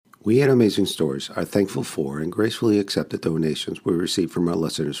We at Amazing Stories are thankful for and gracefully accept the donations we receive from our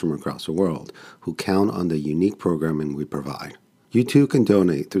listeners from across the world who count on the unique programming we provide. You too can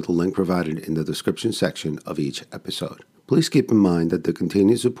donate through the link provided in the description section of each episode. Please keep in mind that the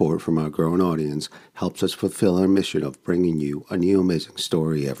continued support from our growing audience helps us fulfill our mission of bringing you a new amazing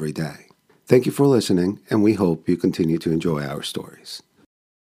story every day. Thank you for listening, and we hope you continue to enjoy our stories.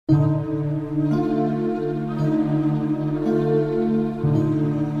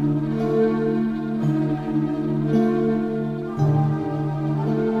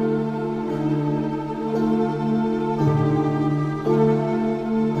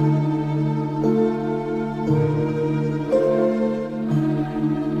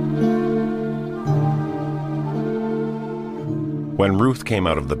 When Ruth came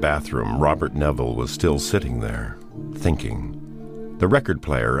out of the bathroom, Robert Neville was still sitting there, thinking. The record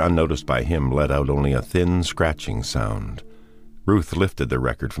player, unnoticed by him, let out only a thin, scratching sound. Ruth lifted the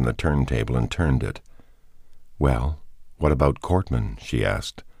record from the turntable and turned it. "Well, what about Cortman?" she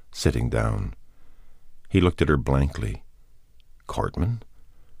asked, sitting down. He looked at her blankly. "Cortman?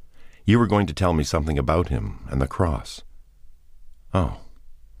 You were going to tell me something about him and the cross." "Oh.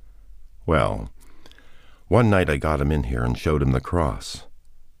 Well, one night I got him in here and showed him the cross.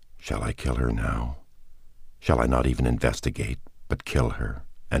 Shall I kill her now? Shall I not even investigate, but kill her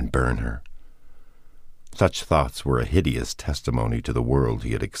and burn her?" Such thoughts were a hideous testimony to the world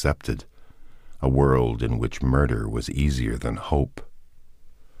he had accepted, a world in which murder was easier than hope.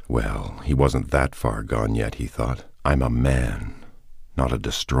 Well, he wasn't that far gone yet, he thought. I'm a man, not a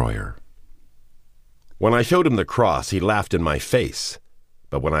destroyer. When I showed him the cross, he laughed in my face,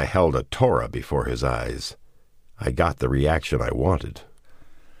 but when I held a Torah before his eyes, I got the reaction I wanted.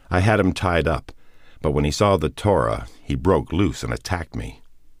 I had him tied up, but when he saw the Torah, he broke loose and attacked me.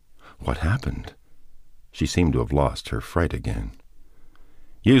 What happened? She seemed to have lost her fright again.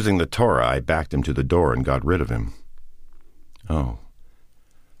 Using the Torah, I backed him to the door and got rid of him. Oh.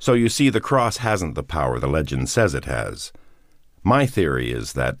 So you see, the cross hasn't the power the legend says it has. My theory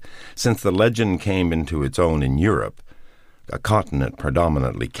is that, since the legend came into its own in Europe, a continent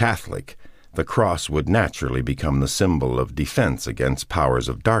predominantly Catholic, the cross would naturally become the symbol of defense against powers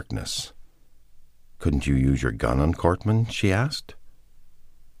of darkness. "Couldn't you use your gun on Cortman?" she asked.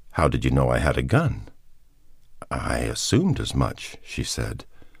 "How did you know I had a gun?" "I assumed as much," she said.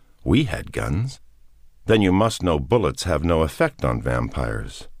 "We had guns." "Then you must know bullets have no effect on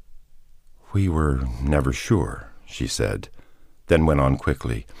vampires." "We were never sure," she said, then went on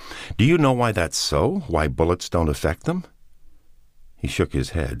quickly. "Do you know why that's so? Why bullets don't affect them?" He shook his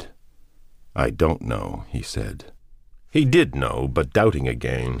head. "I don't know," he said. He did know, but doubting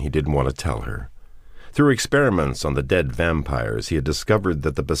again, he didn't want to tell her. Through experiments on the dead vampires, he had discovered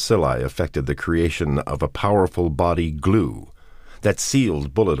that the bacilli affected the creation of a powerful body glue that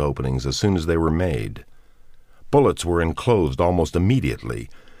sealed bullet openings as soon as they were made. Bullets were enclosed almost immediately,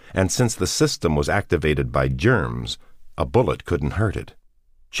 and since the system was activated by germs, a bullet couldn't hurt it.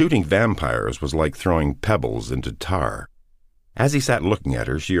 Shooting vampires was like throwing pebbles into tar. As he sat looking at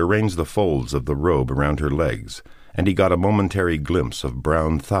her, she arranged the folds of the robe around her legs, and he got a momentary glimpse of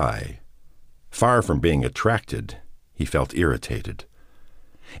brown thigh. Far from being attracted, he felt irritated.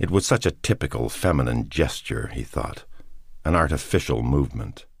 It was such a typical feminine gesture, he thought, an artificial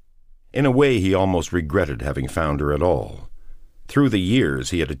movement. In a way, he almost regretted having found her at all. Through the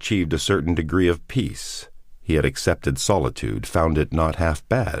years, he had achieved a certain degree of peace. He had accepted solitude, found it not half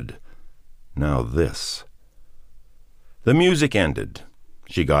bad. Now this. The music ended.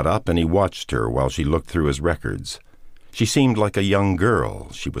 She got up, and he watched her while she looked through his records. She seemed like a young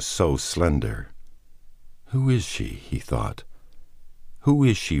girl. She was so slender. Who is she, he thought. Who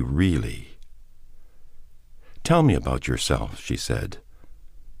is she really? "Tell me about yourself," she said.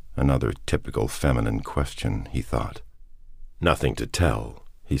 Another typical feminine question, he thought. "Nothing to tell,"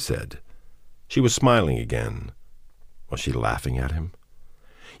 he said. She was smiling again. Was she laughing at him?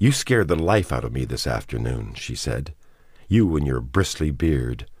 "You scared the life out of me this afternoon," she said. "You and your bristly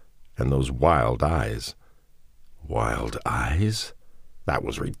beard, and those wild eyes." Wild eyes? That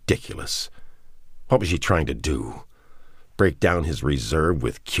was ridiculous. What was she trying to do? Break down his reserve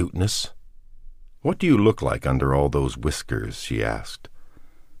with cuteness? "What do you look like under all those whiskers?" she asked.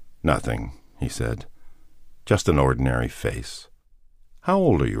 "Nothing," he said. "Just an ordinary face." "How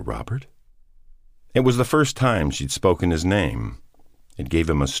old are you, Robert?" It was the first time she'd spoken his name. It gave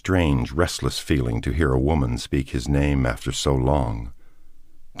him a strange, restless feeling to hear a woman speak his name after so long.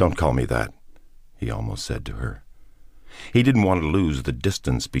 "Don't call me that," he almost said to her. He didn't want to lose the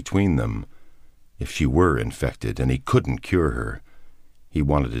distance between them. If she were infected and he couldn't cure her, he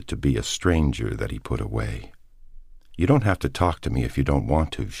wanted it to be a stranger that he put away. "You don't have to talk to me if you don't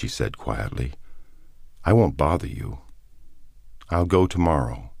want to," she said quietly. "I won't bother you. I'll go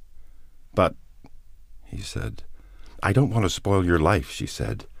tomorrow." "But," he said. "I don't want to spoil your life," she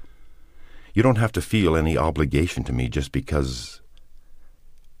said. "You don't have to feel any obligation to me just because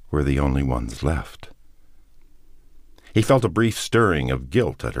we're the only ones left." He felt a brief stirring of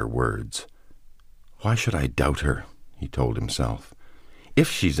guilt at her words. "Why should I doubt her?" he told himself.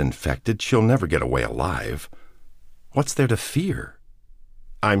 "If she's infected, she'll never get away alive. What's there to fear?"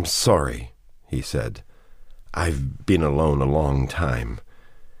 "I'm sorry," he said. "I've been alone a long time.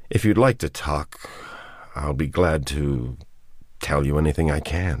 If you'd like to talk, I'll be glad to tell you anything I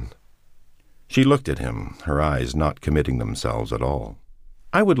can." She looked at him, her eyes not committing themselves at all.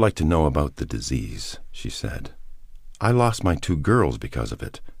 "I would like to know about the disease," she said. "I lost my 2 girls because of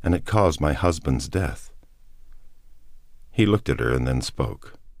it, and it caused my husband's death." He looked at her and then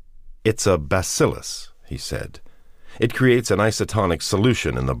spoke. "It's a bacillus," he said. "It creates an isotonic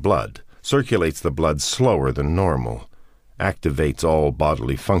solution in the blood, circulates the blood slower than normal, activates all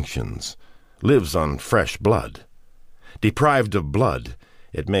bodily functions, lives on fresh blood. Deprived of blood,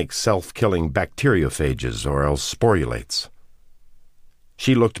 it makes self-killing bacteriophages or else sporulates."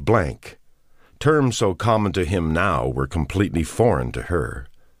 She looked blank. Terms so common to him now were completely foreign to her.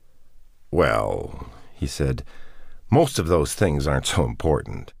 "Well," he said, "most of those things aren't so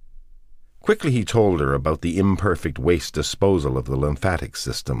important." Quickly he told her about the imperfect waste disposal of the lymphatic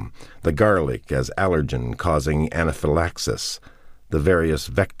system, the garlic as allergen causing anaphylaxis, the various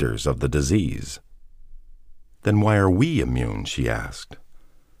vectors of the disease. "Then why are we immune?" she asked.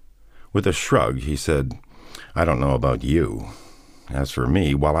 With a shrug, he said, "I don't know about you. As for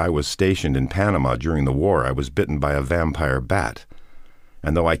me, while I was stationed in Panama during the war, I was bitten by a vampire bat.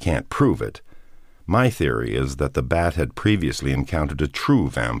 And though I can't prove it, my theory is that the bat had previously encountered a true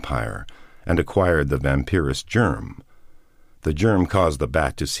vampire and acquired the vampirus germ. The germ caused the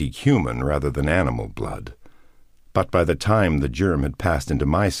bat to seek human rather than animal blood. But by the time the germ had passed into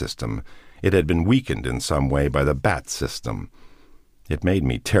my system, it had been weakened in some way by the bat system. It made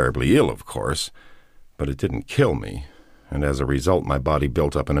me terribly ill, of course, but it didn't kill me, and as a result my body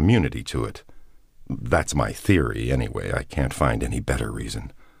built up an immunity to it. That's my theory, anyway. I can't find any better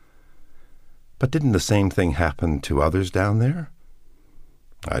reason." "But didn't the same thing happen to others down there?"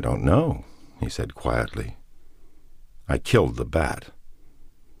 "I don't know," he said quietly. "I killed the bat."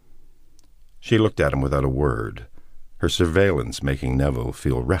 She looked at him without a word, her surveillance making Neville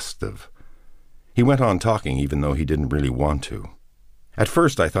feel restive. He went on talking even though he didn't really want to. "At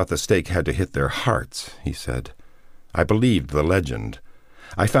first I thought the stake had to hit their hearts," he said. "I believed the legend.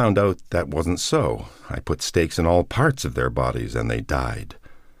 I found out that wasn't so. I put stakes in all parts of their bodies and they died.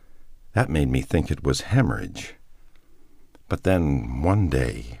 That made me think it was hemorrhage. But then one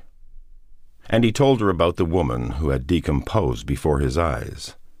day—" And he told her about the woman who had decomposed before his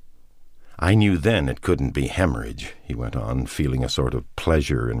eyes. "I knew then it couldn't be hemorrhage," he went on, feeling a sort of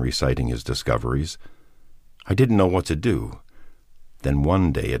pleasure in reciting his discoveries. "I didn't know what to do. Then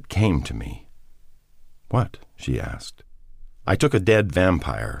one day it came to me." "What?" she asked. "I took a dead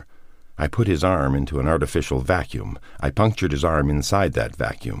vampire. I put his arm into an artificial vacuum. I punctured his arm inside that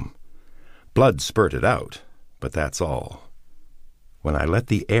vacuum. Blood spurted out, but that's all. When I let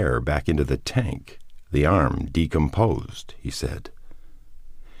the air back into the tank, the arm decomposed," he said.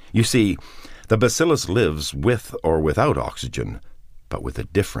 "You see, the bacillus lives with or without oxygen, but with a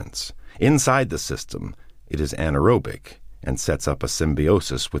difference. Inside the system, it is anaerobic and sets up a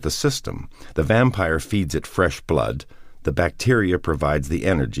symbiosis with the system. The vampire feeds it fresh blood. The bacteria provides the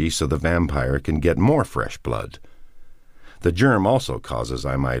energy so the vampire can get more fresh blood. The germ also causes,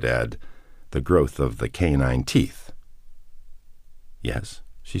 I might add, the growth of the canine teeth." "Yes,"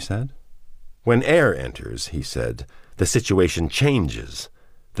 she said. "When air enters," he said, "the situation changes.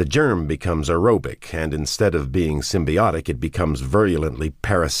 The germ becomes aerobic, and instead of being symbiotic, it becomes virulently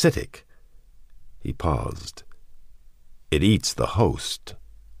parasitic." He paused. "It eats the host."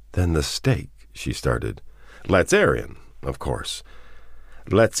 "Then the stake," she started. "Lets air in, of course.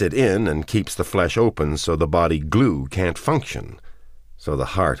 Lets it in and keeps the flesh open so the body glue can't function, so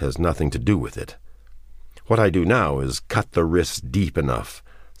the heart has nothing to do with it. What I do now is cut the wrists deep enough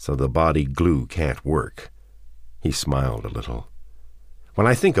so the body glue can't work." He smiled a little. "When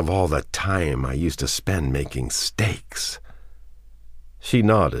I think of all the time I used to spend making steaks—" She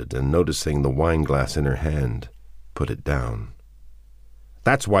nodded and, noticing the wineglass in her hand, put it down.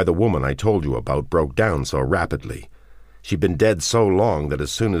 "That's why the woman I told you about broke down so rapidly. She'd been dead so long that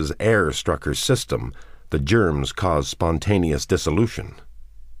as soon as air struck her system, the germs caused spontaneous dissolution."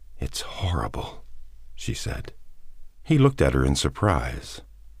 "It's horrible," she said. He looked at her in surprise.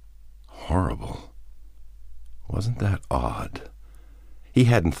 "Horrible? Wasn't that odd? He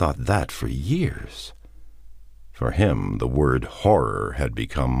hadn't thought that for years. For him, the word horror had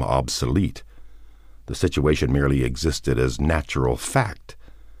become obsolete. The situation merely existed as natural fact.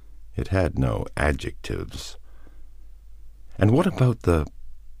 It had no adjectives. And what about the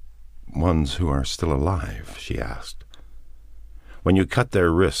ones who are still alive, she asked. When you cut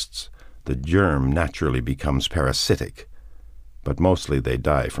their wrists, the germ naturally becomes parasitic, but mostly they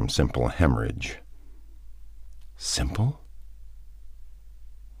die from simple hemorrhage. Simple?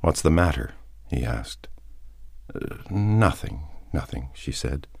 What's the matter? He asked. Nothing, she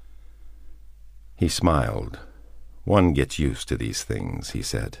said. He smiled. One gets used to these things, he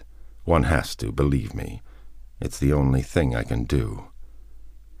said. One has to, believe me. It's the only thing I can do.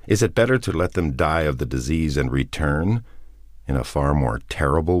 Is it better to let them die of the disease and return in a far more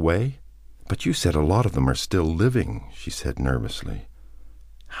terrible way? But you said a lot of them are still living, she said nervously.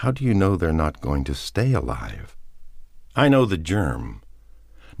 How do you know they're not going to stay alive? I know the germ.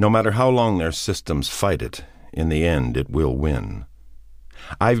 No matter how long their systems fight it, in the end it will win.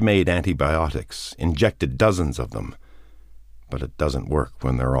 I've made antibiotics, injected dozens of them, but it doesn't work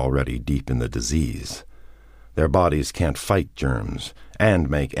when they're already deep in the disease. Their bodies can't fight germs and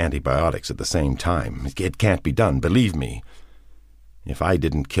make antibiotics at the same time. It can't be done, believe me. If I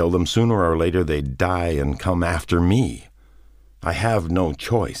didn't kill them, sooner or later they'd die and come after me. I have no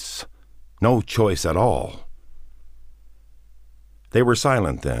choice. No choice at all. They were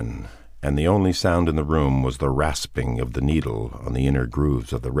silent then, and the only sound in the room was the rasping of the needle on the inner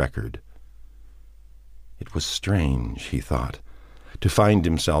grooves of the record. It was strange, he thought, to find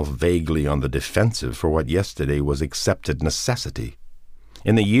himself vaguely on the defensive for what yesterday was accepted necessity.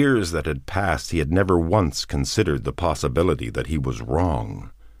 In the years that had passed, he had never once considered the possibility that he was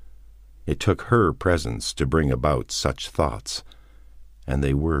wrong. It took her presence to bring about such thoughts, and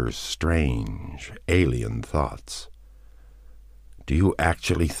they were strange, alien thoughts. "Do you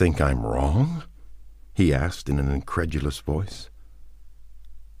actually think I'm wrong?" he asked in an incredulous voice.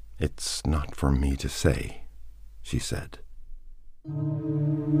 "It's not for me to say," she said.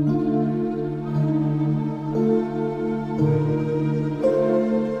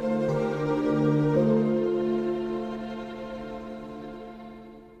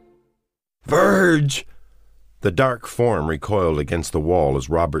 "Verge!" The dark form recoiled against the wall as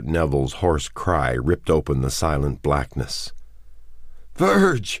Robert Neville's hoarse cry ripped open the silent blackness.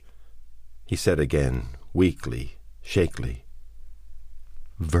 "Verge!" he said again, weakly, shakily.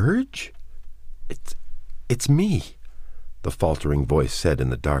 "Verge? It's me," the faltering voice said in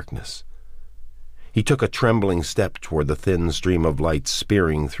the darkness. He took a trembling step toward the thin stream of light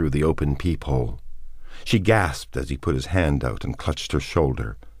spearing through the open peephole. She gasped as he put his hand out and clutched her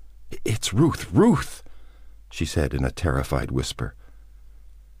shoulder. "It's Ruth, she said in a terrified whisper.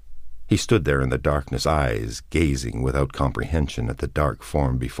 He stood there in the darkness, eyes gazing without comprehension at the dark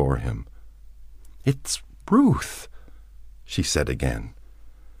form before him. "It's Ruth," she said again.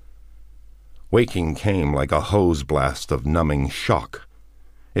 Waking came like a hose blast of numbing shock.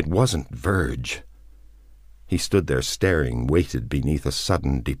 It wasn't Verge. He stood there staring, weighted beneath a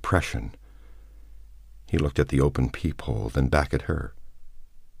sudden depression. He looked at the open peephole, then back at her.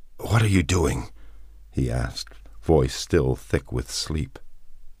 "What are you doing?" he asked, voice still thick with sleep.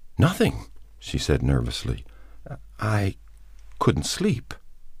 "Nothing," she said nervously. I couldn't sleep."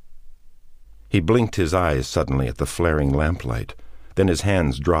 He blinked his eyes suddenly at the flaring lamplight. Then his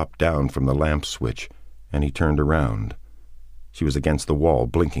hands dropped down from the lamp switch, and he turned around. She was against the wall,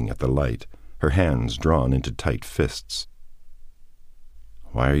 blinking at the light, her hands drawn into tight fists.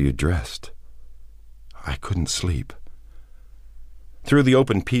 "Why are you dressed?" "I couldn't sleep." Through the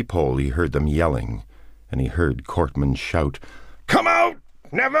open peephole he heard them yelling, and he heard Cortman shout, "Come out,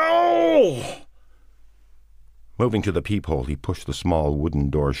 Neville!" Moving to the peephole, he pushed the small wooden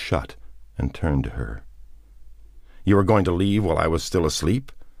door shut and turned to her. "You were going to leave while I was still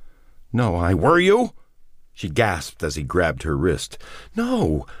asleep?" "No, were you?" She gasped as he grabbed her wrist.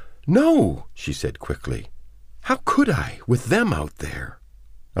 No, she said quickly. "How could I, with them out there?"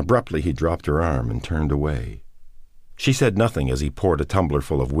 Abruptly he dropped her arm and turned away. She said nothing as he poured a tumbler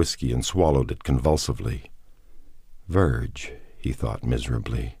full of whiskey and swallowed it convulsively. Verge, he thought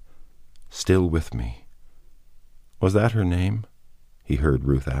miserably. Still with me. Was that her name? He heard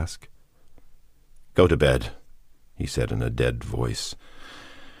Ruth ask. "Go to bed," he said in a dead voice.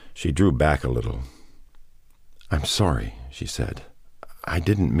 She drew back a little. "I'm sorry," she said. "I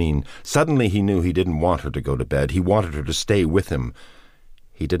didn't mean—" Suddenly he knew he didn't want her to go to bed. He wanted her to stay with him.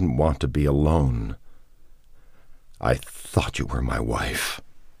 He didn't want to be alone. "I thought you were my wife,"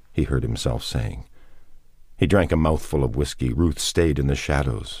 he heard himself saying. He drank a mouthful of whiskey. Ruth stayed in the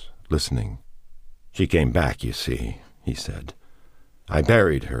shadows, listening. "She came back, you see," he said. "I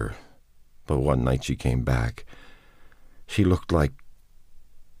buried her, but one night she came back. She looked like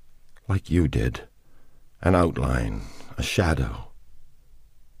you did. An outline, a shadow.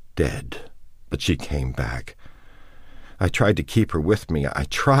 Dead, but she came back. I tried to keep her with me. I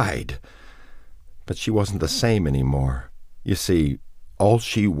tried. But she wasn't the same anymore. You see, all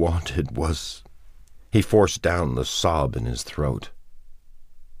she wanted was..." He forced down the sob in his throat.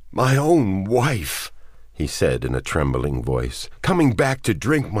 "My own wife," he said in a trembling voice, "coming back to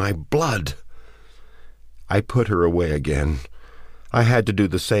drink my blood. I put her away again. I had to do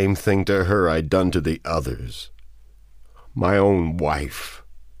the same thing to her I'd done to the others. My own wife."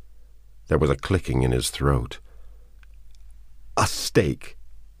 There was a clicking in his throat. "A stake,"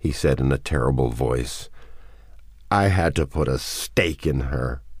 he said in a terrible voice. "I had to put a stake in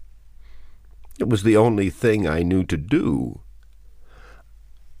her. It was the only thing I knew to do.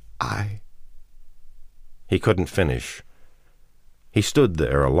 He couldn't finish. He stood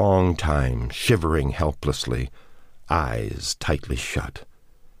there a long time, shivering helplessly, eyes tightly shut.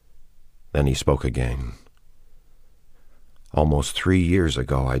 Then he spoke again. "Almost 3 years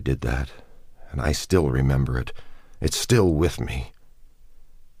ago I did that, and I still remember it. It's still with me.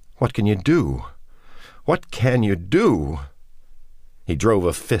 What can you do? What can you do?" He drove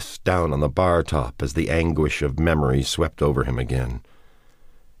a fist down on the bar top as the anguish of memory swept over him again.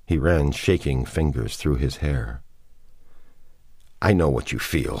 He ran shaking fingers through his hair. "I know what you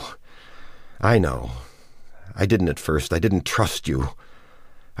feel. I know. I didn't at first. I didn't trust you.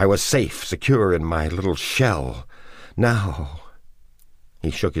 I was safe, secure in my little shell. Now..." He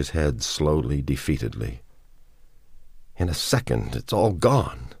shook his head slowly, defeatedly. "In a second, it's all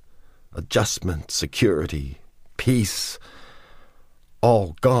gone. Adjustment, security, peace,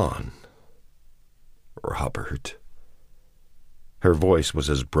 all gone. Robert." Her voice was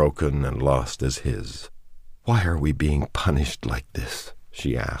as broken and lost as his. "Why are we being punished like this?"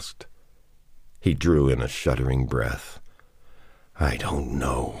 she asked. He drew in a shuddering breath. "I don't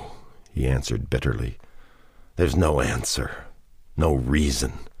know," he answered bitterly. "There's no answer, no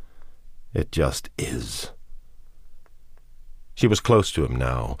reason. It just is." She was close to him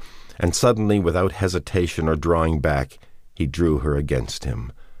now, and suddenly, without hesitation or drawing back, he drew her against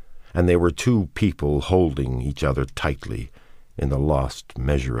him, and they were two people holding each other tightly in the lost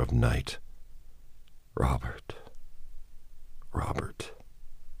measure of night. Robert. Robert.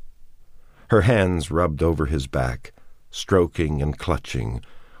 Her hands rubbed over his back, stroking and clutching,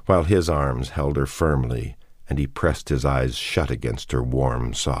 while his arms held her firmly, and he pressed his eyes shut against her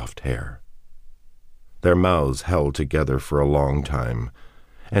warm, soft hair. Their mouths held together for a long time,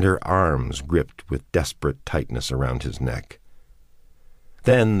 and her arms gripped with desperate tightness around his neck.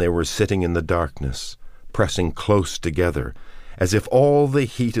 Then they were sitting in the darkness, pressing close together, as if all the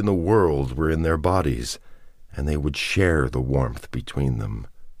heat in the world were in their bodies, and they would share the warmth between them.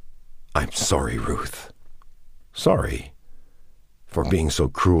 "I'm sorry, Ruth. Sorry for being so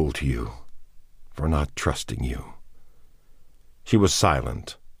cruel to you, for not trusting you." She was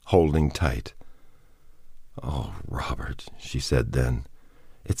silent, holding tight. "Oh, Robert," she said then,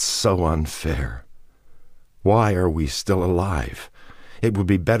 "it's so unfair. Why are we still alive? It would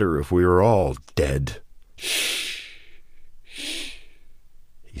be better if we were all dead." "Shh, shh,"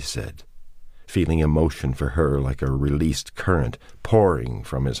 he said, feeling emotion for her like a released current pouring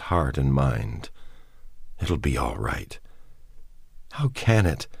from his heart and mind. "It'll be all right." "How can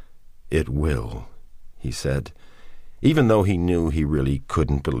it?" "It will," he said, even though he knew he really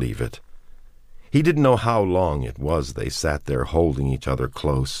couldn't believe it. He didn't know how long it was they sat there holding each other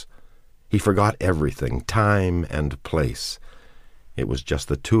close. He forgot everything, time and place. It was just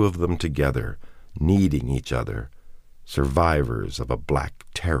the two of them together, needing each other, survivors of a black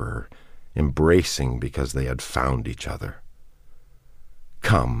terror, embracing because they had found each other.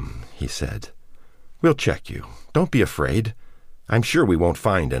 "Come," he said. "We'll check you. Don't be afraid. I'm sure we won't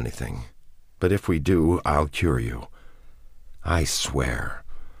find anything. But if we do, I'll cure you. I swear,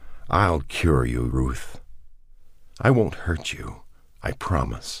 I'll cure you, Ruth. I won't hurt you, I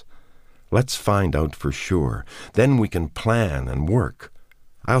promise. Let's find out for sure. Then we can plan and work.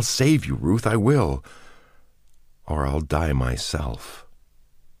 I'll save you, Ruth, I will. Or I'll die myself."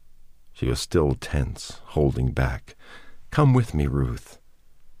 She was still tense, holding back. "Come with me, Ruth."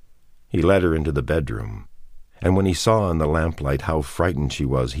 He led her into the bedroom, and when he saw in the lamplight how frightened she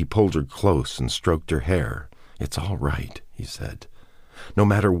was, he pulled her close and stroked her hair. "It's all right," he said. "No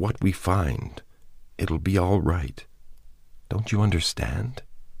matter what we find, it'll be all right. Don't you understand?"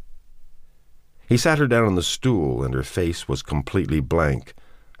 He sat her down on the stool, and her face was completely blank,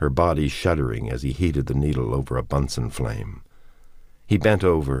 her body shuddering as he heated the needle over a Bunsen flame. He bent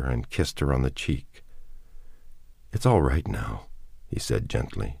over and kissed her on the cheek. "It's all right now," he said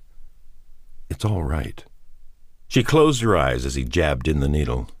gently. "It's all right." She closed her eyes as he jabbed in the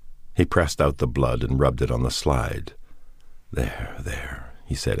needle. He pressed out the blood and rubbed it on the slide. There,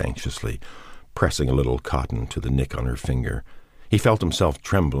 he said anxiously, pressing a little cotton to the nick on her finger. He felt himself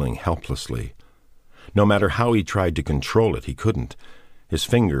trembling helplessly. No matter how he tried to control it, he couldn't. His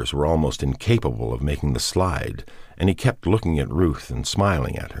fingers were almost incapable of making the slide, and he kept looking at Ruth and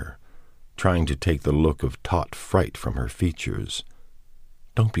smiling at her, trying to take the look of taut fright from her features.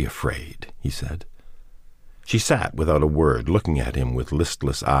 "Don't be afraid," he said. She sat without a word, looking at him with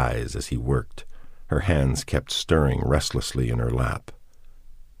listless eyes as he worked. Her hands kept stirring restlessly in her lap.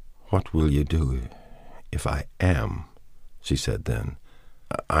 "What will you do if I am?" she said then.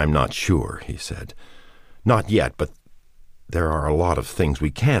 "I'm not sure," he said. "Not yet, but there are a lot of things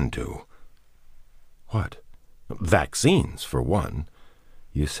we can do." "What?" "Vaccines, for one."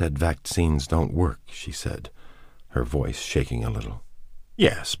 "You said vaccines don't work," she said, her voice shaking a little.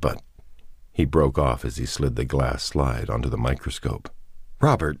 "Yes, but—" He broke off as he slid the glass slide onto the microscope.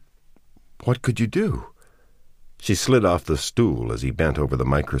 "Robert, what could you do?" She slid off the stool as he bent over the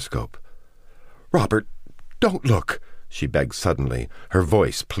microscope. "Robert, don't look," she begged suddenly, her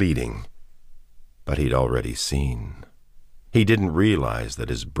voice pleading. But he'd already seen. He didn't realize that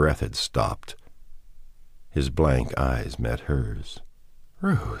his breath had stopped. His blank eyes met hers.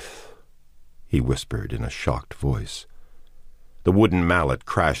 "Ruth," he whispered in a shocked voice. The wooden mallet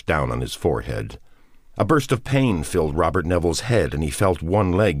crashed down on his forehead. A burst of pain filled Robert Neville's head, and he felt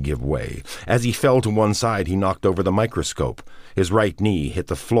one leg give way. As he fell to one side, he knocked over the microscope. His right knee hit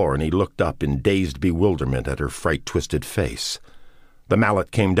the floor, and he looked up in dazed bewilderment at her fright-twisted face. The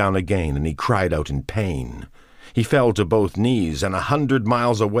mallet came down again, and he cried out in pain. He fell to both knees, and 100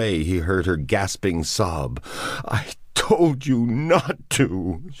 miles away he heard her gasping sob. "I told you not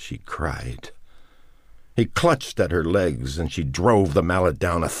to," she cried. He clutched at her legs, and she drove the mallet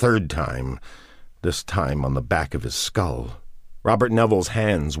down a third time, this time on the back of his skull. Robert Neville's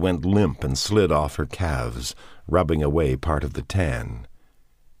hands went limp and slid off her calves, rubbing away part of the tan.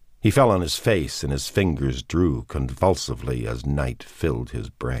 He fell on his face, and his fingers drew convulsively as night filled his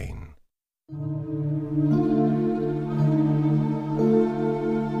brain.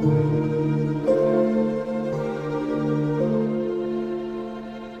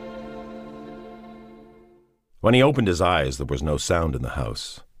 When he opened his eyes, there was no sound in the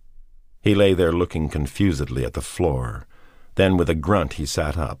house. He lay there looking confusedly at the floor. Then, with a grunt, he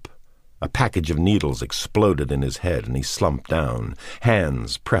sat up. A package of needles exploded in his head, and he slumped down,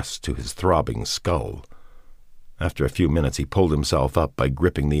 hands pressed to his throbbing skull. After a few minutes, he pulled himself up by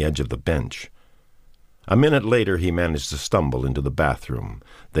gripping the edge of the bench. A minute later, he managed to stumble into the bathroom.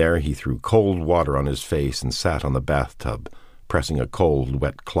 There he threw cold water on his face and sat on the bathtub, pressing a cold,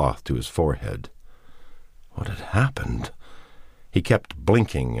 wet cloth to his forehead. What had happened? He kept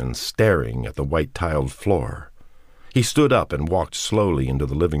blinking and staring at the white-tiled floor. He stood up and walked slowly into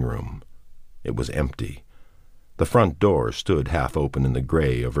the living room. It was empty. The front door stood half open in the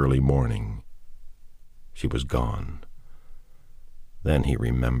gray of early morning. She was gone. Then he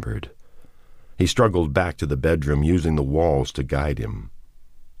remembered. He struggled back to the bedroom, using the walls to guide him.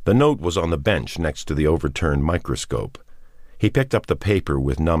 The note was on the bench next to the overturned microscope. He picked up the paper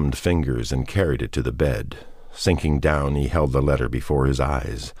with numbed fingers and carried it to the bed. Sinking down, he held the letter before his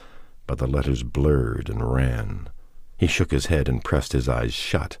eyes, but the letters blurred and ran. He shook his head and pressed his eyes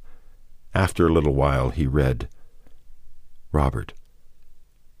shut. After a little while, he read, "Robert,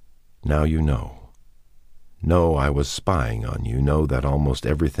 now you know. Know I was spying on you. Know that almost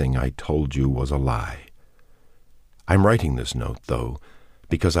everything I told you was a lie. I'm writing this note, though,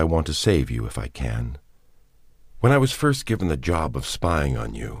 because I want to save you if I can. When I was first given the job of spying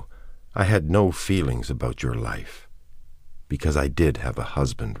on you, I had no feelings about your life, because I did have a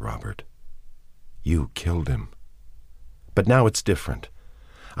husband, Robert. You killed him. But now it's different.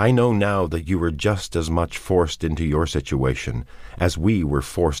 I know now that you were just as much forced into your situation as we were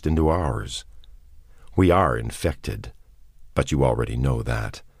forced into ours. We are infected, but you already know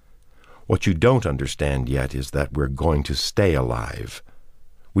that. What you don't understand yet is that we're going to stay alive.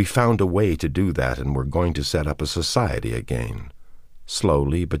 We found a way to do that, and we're going to set up a society again,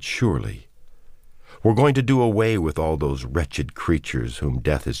 slowly but surely. We're going to do away with all those wretched creatures whom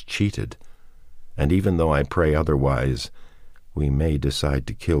death has cheated, and even though I pray otherwise, we may decide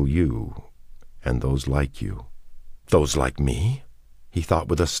to kill you and those like you." "Those like me?" he thought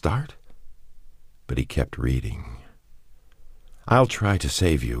with a start. But he kept reading. "I'll try to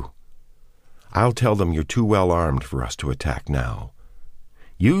save you. I'll tell them you're too well armed for us to attack now.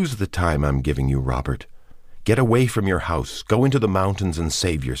 Use the time I'm giving you, Robert. Get away from your house, go into the mountains and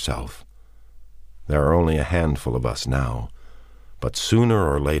save yourself. There are only a handful of us now, but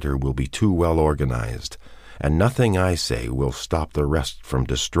sooner or later we'll be too well organized, and nothing I say will stop the rest from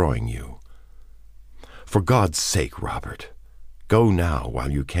destroying you. For God's sake, Robert, go now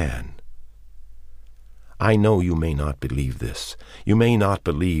while you can. I know you may not believe this. You may not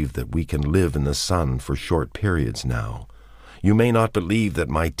believe that we can live in the sun for short periods now. You may not believe that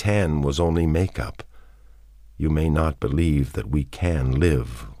my tan was only makeup. You may not believe that we can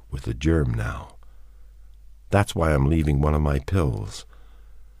live with the germ now. That's why I'm leaving one of my pills.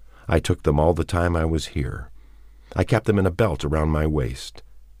 I took them all the time I was here. I kept them in a belt around my waist.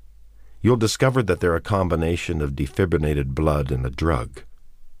 You'll discover that they're a combination of defibrinated blood and a drug.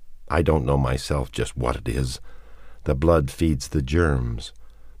 I don't know myself just what it is. The blood feeds the germs.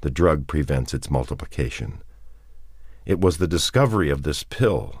 The drug prevents its multiplication. It was the discovery of this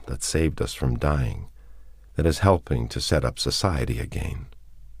pill that saved us from dying, that is helping to set up society again.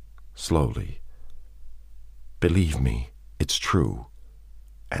 Slowly. Believe me, it's true.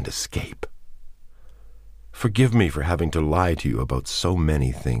 And escape. Forgive me for having to lie to you about so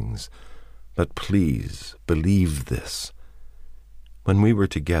many things, but please believe this. When we were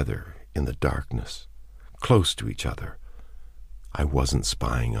together in the darkness, close to each other, I wasn't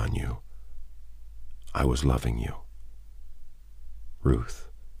spying on you. I was loving you. Ruth.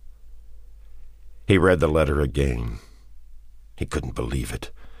 He read the letter again. He couldn't believe it.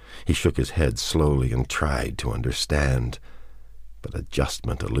 He shook his head slowly and tried to understand, but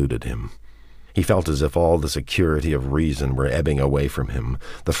adjustment eluded him. He felt as if all the security of reason were ebbing away from him.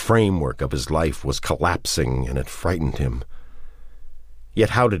 The framework of his life was collapsing, and it frightened him.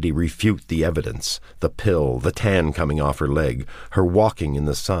 Yet how did he refute the evidence? The pill, the tan coming off her leg, her walking in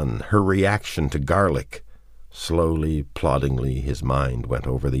the sun, her reaction to garlic. Slowly, ploddingly, his mind went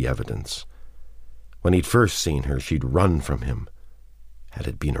over the evidence. When he'd first seen her, she'd run from him. Had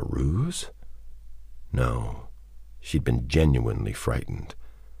it been a ruse? No, she'd been genuinely frightened.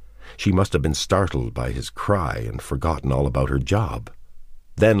 She must have been startled by his cry and forgotten all about her job.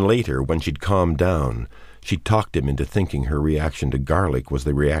 Then later, when she'd calmed down, she talked him into thinking her reaction to garlic was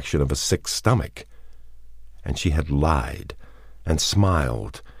the reaction of a sick stomach. And she had lied, and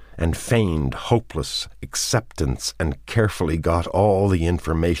smiled, and feigned hopeless acceptance, and carefully got all the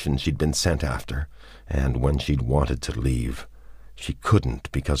information she'd been sent after. And when she'd wanted to leave, she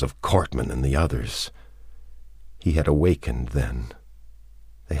couldn't because of Cortman and the others. He had awakened then.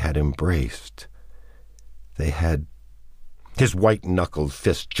 They had embraced. They had... His white-knuckled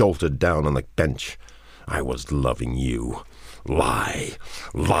fist jolted down on the bench. I was loving you. Lie.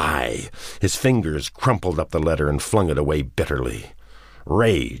 Lie. His fingers crumpled up the letter and flung it away bitterly.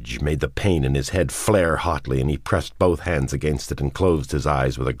 Rage made the pain in his head flare hotly, and he pressed both hands against it and closed his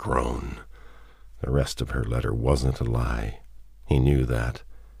eyes with a groan. The rest of her letter wasn't a lie. He knew that.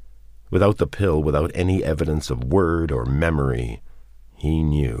 Without the pill, without any evidence of word or memory, he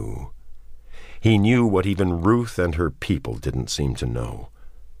knew. He knew what even Ruth and her people didn't seem to know.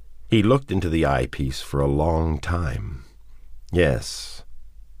 He looked into the eyepiece for a long time. Yes,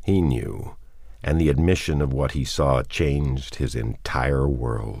 he knew, and the admission of what he saw changed his entire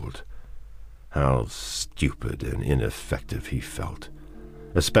world. How stupid and ineffective he felt,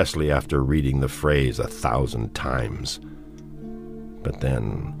 especially after reading the phrase 1,000 times. But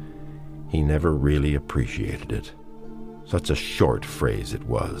then, he never really appreciated it. Such a short phrase it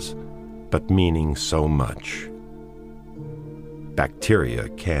was, but meaning so much. Bacteria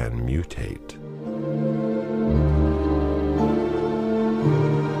can mutate.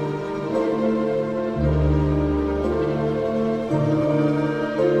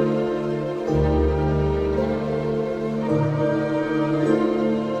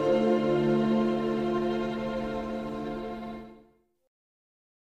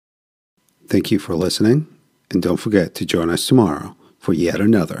 Thank you for listening, and don't forget to join us tomorrow for yet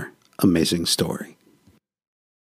another amazing story.